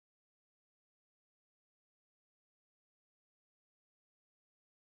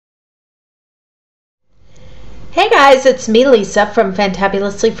guys, it's me, Lisa, from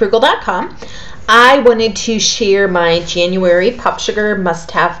fantabulouslyfrugal.com. I wanted to share my January Popsugar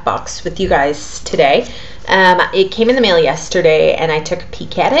must-have box with you guys today. It came in the mail yesterday, and I took a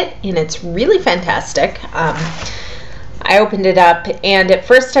peek at it, and it's really fantastic. I opened it up, and at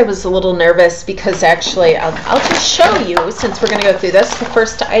first I was a little nervous because actually, I'll just show you since we're going to go through this. The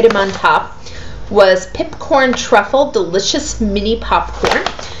first item on top was Pipcorn Truffle Delicious Mini Popcorn.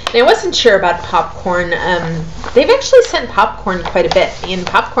 And I wasn't sure about popcorn. They've actually sent popcorn quite a bit, and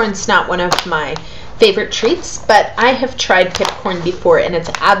popcorn's not one of my favorite treats, but I have tried Pipcorn before, and it's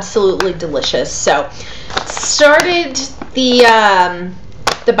absolutely delicious. So, started the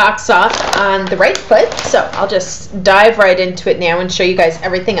box off on the right foot, so I'll just dive right into it now and show you guys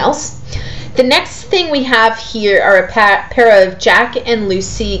everything else. The next thing we have here are a pair of Jack and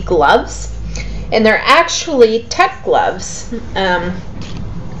Lucy gloves, and they're actually tech gloves.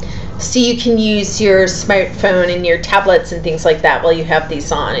 So you can use your smartphone and your tablets and things like that while you have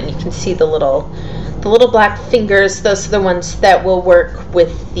these on, and you can see the little black fingers. Those are the ones that will work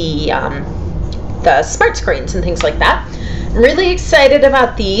with the smart screens and things like that. I'm really excited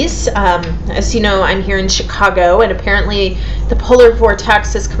about these. As you know, I'm here in Chicago, and apparently the polar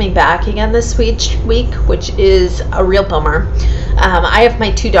vortex is coming back again this week, which is a real bummer. I have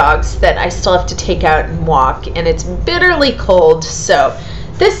my two dogs that I still have to take out and walk, and it's bitterly cold, so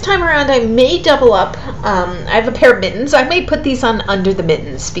this time around I may double up. I have a pair of mittens. I may put these on under the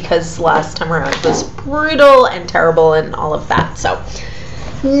mittens because last time around it was brutal and terrible and all of that. So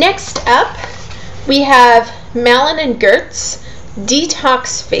next up we have Malin and Gertz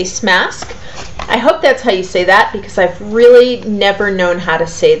Detox Face Mask. I hope that's how you say that because I've really never known how to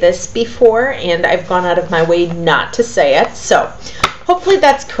say this before, and I've gone out of my way not to say it. So hopefully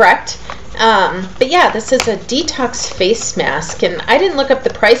that's correct. But yeah, this is a detox face mask, and I didn't look up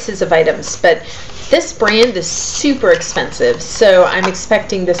the prices of items, but this brand is super expensive, so I'm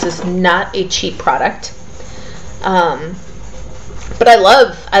expecting this is not a cheap product. But I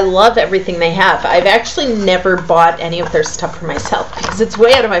love everything they have. I've actually never bought any of their stuff for myself because it's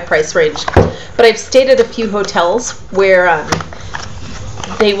way out of my price range, but I've stayed at a few hotels where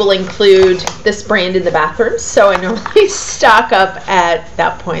they will include this brand in the bathroom, so I normally stock up at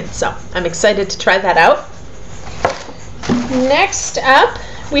that point. So I'm excited to try that out. Next up,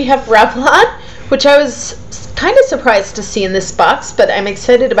 we have Revlon, which I was kind of surprised to see in this box, but I'm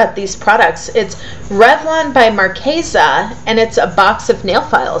excited about these products. It's Revlon by Marchesa, and it's a box of nail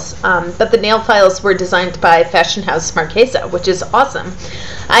files. But the nail files were designed by fashion house Marchesa, which is awesome.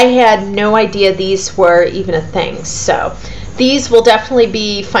 I had no idea these were even a thing, so these will definitely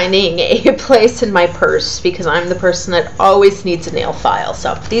be finding a place in my purse because I'm the person that always needs a nail file.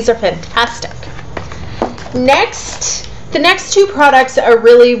 So these are fantastic. Next, the next two products are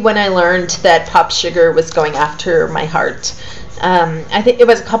really when I learned that Popsugar was going after my heart. I think it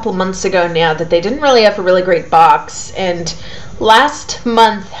was a couple months ago now that they didn't really have a really great box, and last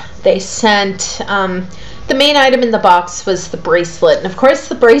month they sent the main item in the box was the bracelet, and of course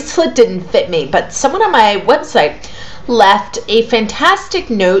the bracelet didn't fit me, but someone on my website left a fantastic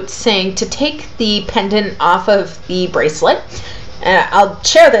note saying to take the pendant off of the bracelet. I'll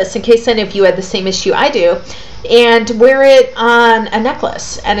share this in case any of you had the same issue I do, and wear it on a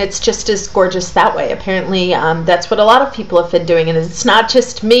necklace, and it's just as gorgeous that way. Apparently that's what a lot of people have been doing, and it's not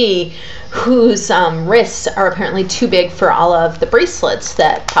just me whose wrists are apparently too big for all of the bracelets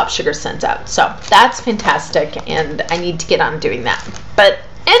that Popsugar sends out. So that's fantastic, and I need to get on doing that. But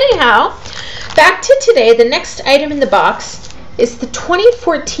anyhow, back to today. The next item in the box is the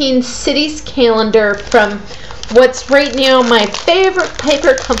 2014 Cities Calendar from what's right now my favorite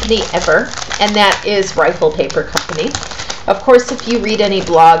paper company ever, and that is Rifle Paper Company. Of course, if you read any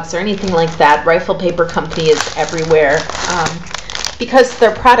blogs or anything like that, Rifle Paper Company is everywhere because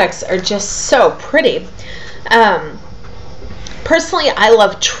their products are just so pretty. Personally, I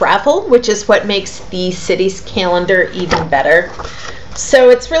love travel, which is what makes the Cities Calendar even better. So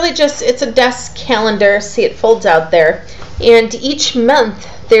it's really just, it's a desk calendar. See, it folds out there, and each month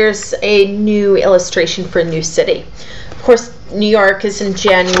there's a new illustration for a new city. Of course, New York is in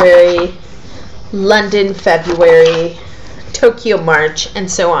January, London February, Tokyo March, and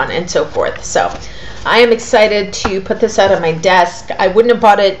so on and so forth. So I am excited to put this out on my desk. I wouldn't have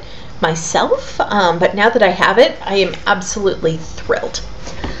bought it myself, but now that I have it, I am absolutely thrilled.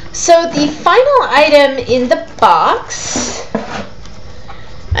 So the final item in the box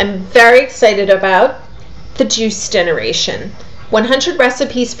I'm very excited about, the Juice Generation. 100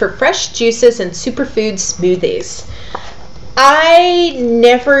 recipes for fresh juices and superfood smoothies. I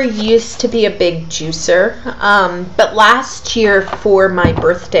never used to be a big juicer, but last year for my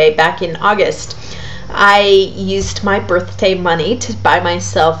birthday back in August, I used my birthday money to buy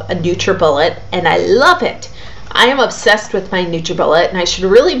myself a NutriBullet, and I love it. I am obsessed with my NutriBullet, and I should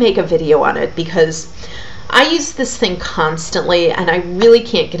really make a video on it because I use this thing constantly and I really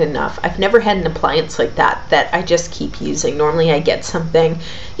can't get enough. I've never had an appliance like that I just keep using. Normally I get something,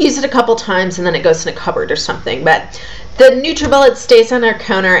 use it a couple times, and then it goes in a cupboard or something. But the NutriBullet stays on our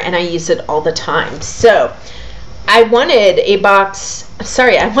counter and I use it all the time. So I wanted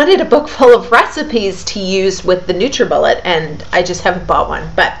a book full of recipes to use with the NutriBullet, and I just haven't bought one.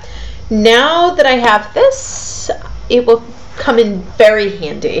 But now that I have this, it will come in very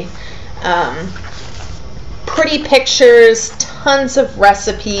handy. Pretty pictures, tons of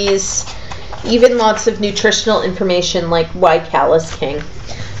recipes, even lots of nutritional information like why kale is king,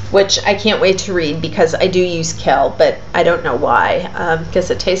 which I can't wait to read because I do use kale, but I don't know why,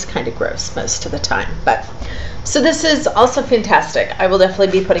 because it tastes kind of gross most of the time. But so this is also fantastic. I will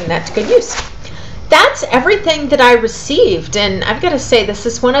definitely be putting that to good use. That's everything that I received, and I've got to say this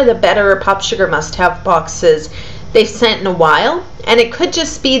is one of the better Popsugar must-have boxes they've sent in a while, and it could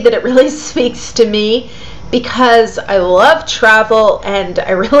just be that it really speaks to me because I love travel and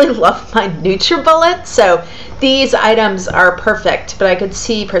I really love my NutriBullet. So these items are perfect, but I could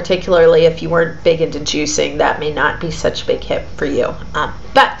see particularly if you weren't big into juicing, that may not be such a big hit for you.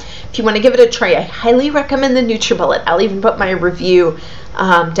 But if you want to give it a try, I highly recommend the NutriBullet. I'll even put my review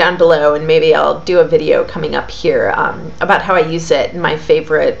down below, and maybe I'll do a video coming up here about how I use it and my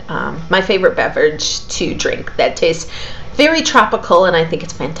favorite beverage to drink that tastes very tropical, and I think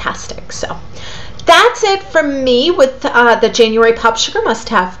it's fantastic. So that's it from me with the January Popsugar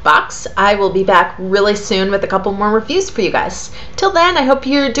must-have box. I will be back really soon with a couple more reviews for you guys. Till then, I hope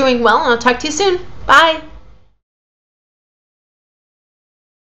you're doing well, and I'll talk to you soon. Bye!